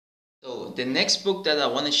So the next book that I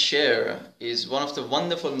want to share is one of the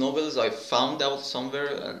wonderful novels I found out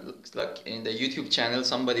somewhere, like in the YouTube channel.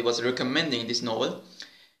 Somebody was recommending this novel,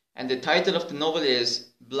 and the title of the novel is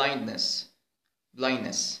Blindness.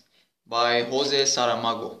 Blindness by José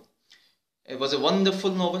Saramago. It was a wonderful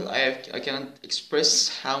novel. I cannot express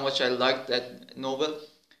how much I liked that novel.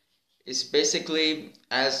 It's basically,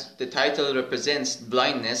 as the title represents,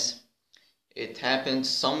 blindness. It happened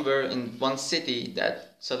somewhere in one city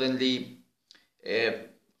that suddenly uh,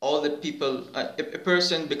 all the people, a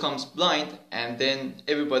person becomes blind, and then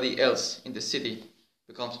everybody else in the city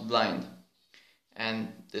becomes blind, and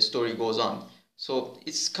the story goes on. So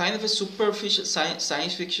it's kind of a superficial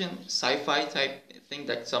science fiction, sci-fi type thing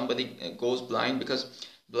that somebody goes blind, because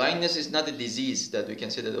blindness is not a disease that we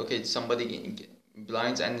can say that okay, somebody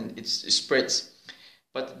blinds and it spreads.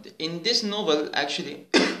 But in this novel, actually,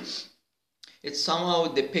 it somehow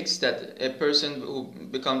depicts that a person who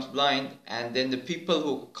becomes blind and then the people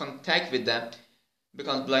who contact with them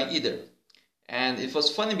becomes blind either. And it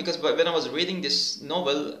was funny because when I was reading this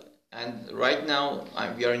novel, and right now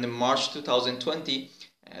we are in the March 2020,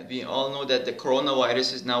 we all know that the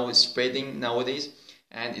coronavirus is now spreading nowadays,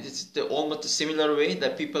 and it is almost a similar way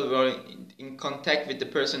that people were in contact with the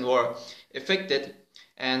person who are affected,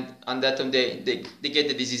 and on that time they get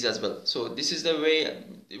the disease as well. So this is the way.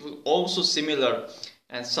 It was also similar,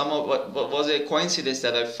 and some of what was a coincidence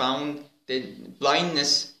that I found the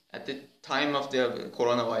blindness at the time of the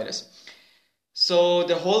coronavirus. So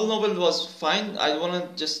the whole novel was fine. I don't want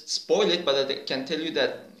to just spoil it, but I can tell you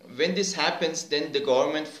that when this happens, then the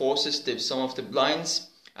government forces some of the blinds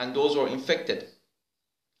and those who are infected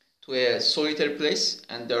to a solitary place,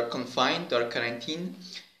 and they are confined, they are quarantined,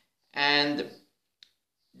 and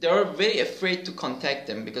they are very afraid to contact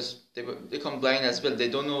them because they become blind as well. They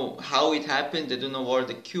don't know how it happened. They don't know what are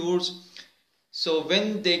the cures. So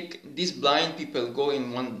when these blind people go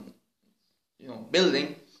in one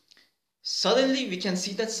building, suddenly we can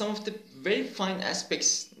see that some of the very fine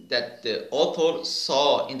aspects that the author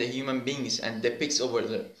saw in the human beings and depicts over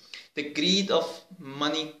there. The greed of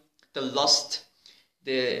money, the lust,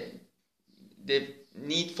 the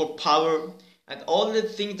need for power, and all the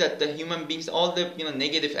things that the human beings, all the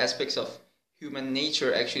negative aspects of human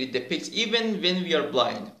nature actually depicts, even when we are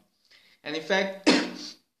blind. And in fact,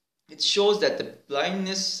 it shows that the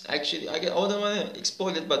blindness actually, I don't want to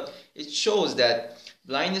exploit it, but it shows that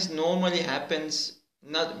blindness normally happens,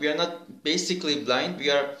 we are not basically blind, we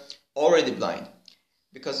are already blind,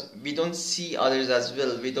 because we don't see others as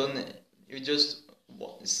well. We just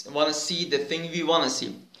want to see the thing we want to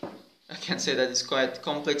see. I can say that it's quite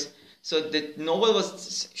complex. So the novel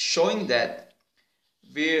was showing that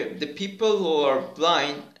the people who are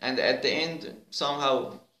blind, and at the end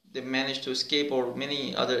somehow they manage to escape, or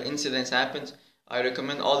many other incidents happened. I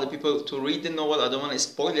recommend all the people to read the novel. I don't want to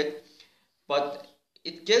spoil it, but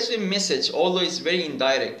it gives a message, although it's very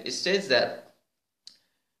indirect. It says that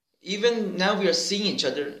even now we are seeing each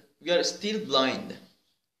other, we are still blind,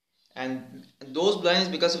 and those blindness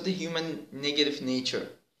because of the human negative nature.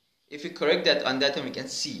 If we correct that, on that time we can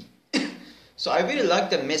see. So I really like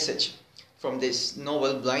the message from this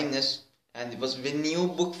novel, Blindness, and it was a new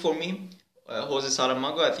book for me. José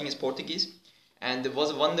Saramago, I think it's Portuguese, and it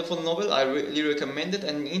was a wonderful novel. I really recommend it.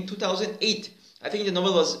 And in 2008, I think the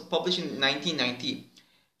novel was published in 1990,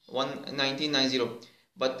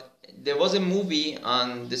 but there was a movie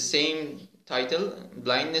on the same title,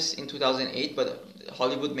 Blindness, in 2008, but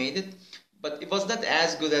Hollywood made it. But it was not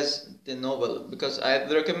as good as the novel, because I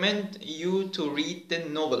recommend you to read the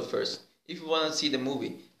novel first if you want to see the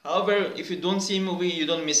movie. However, if you don't see a movie, you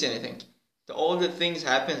don't miss anything. All the things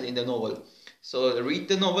happen in the novel. So read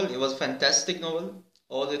the novel. It was a fantastic novel.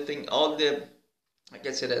 I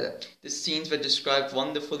can say that the scenes were described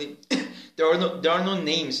wonderfully. there are no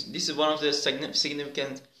names. This is one of the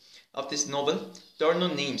significant of this novel. There are no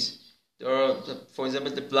names. There are, for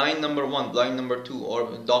example, the blind number 1, blind number 2,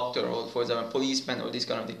 or doctor, or for example, policeman, or this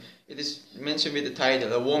kind of thing. It is mentioned with the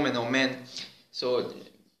title, a woman or man. So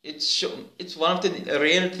it's one of the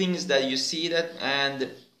rare things that you see that, and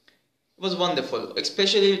it was wonderful,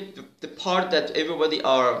 especially the part that everybody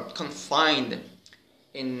are confined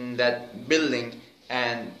in that building,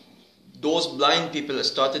 and those blind people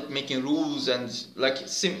started making rules, and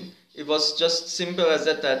it was just simple as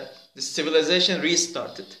that the civilization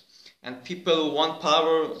restarted, and people who want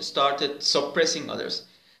power started suppressing others.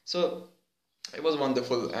 So it was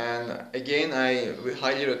wonderful, and again I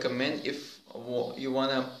highly recommend, if you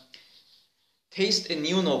want to taste a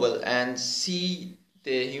new novel and see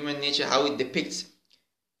the human nature, how it depicts,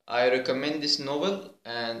 I recommend this novel.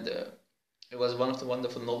 And it was one of the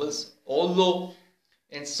wonderful novels, although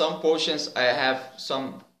in some portions I have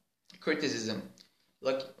some criticism.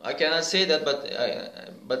 Like I cannot say that,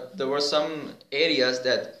 but there were some areas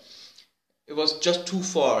that it was just too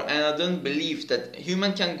far, and I don't believe that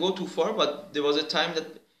human can go too far. But there was a time that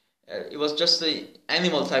it was just the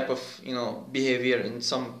animal type of behavior in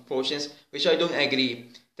some portions, which I don't agree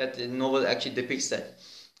that the novel actually depicts that.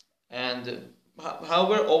 And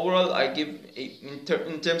however, overall, I give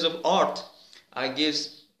in terms of art, I give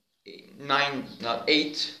 9, not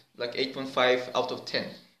 8, like 8.5 out of 10,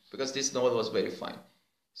 because this novel was very fine.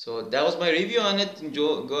 So that was my review on it.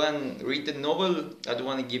 Go and read the novel. I don't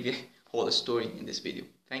want to give you a whole story in this video.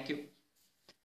 Thank you.